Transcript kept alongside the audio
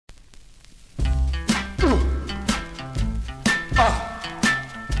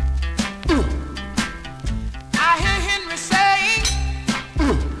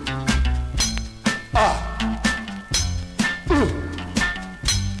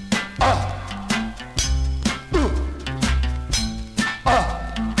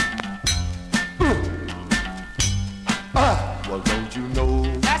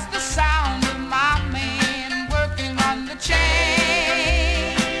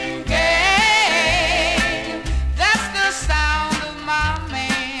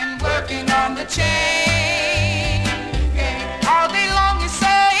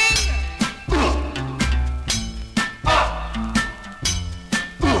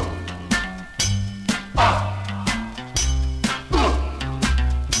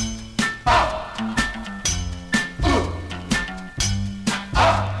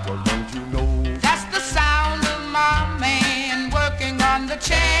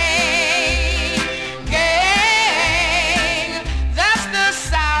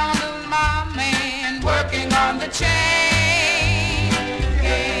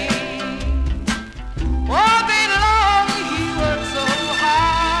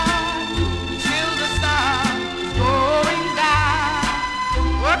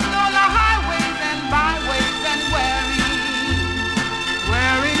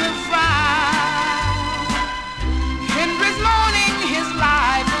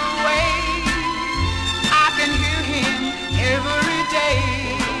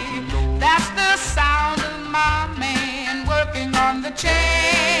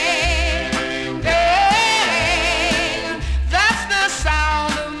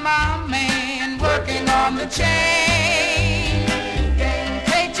on the chain.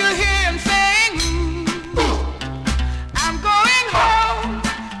 Hate to hear him saying, I'm going home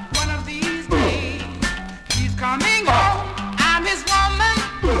one of these days. He's coming home. I'm his woman,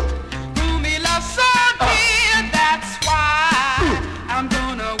 whom he loves so dear. That's why I'm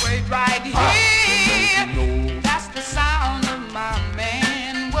gonna wait right here. That's the sound of my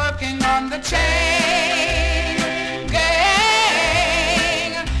man working on the chain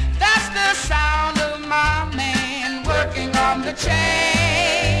gang. That's the sound of my man working on the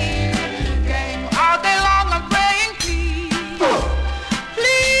chain gang. All day long I'm praying, please,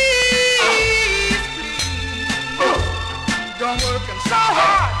 please, please, don't work him so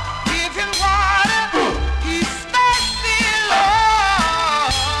hard. Give him water, he's thirsty,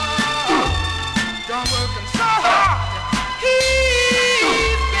 Lord. Don't work him so hard.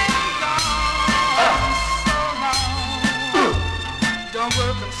 He's been gone so long. Don't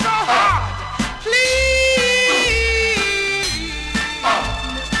work him so hard.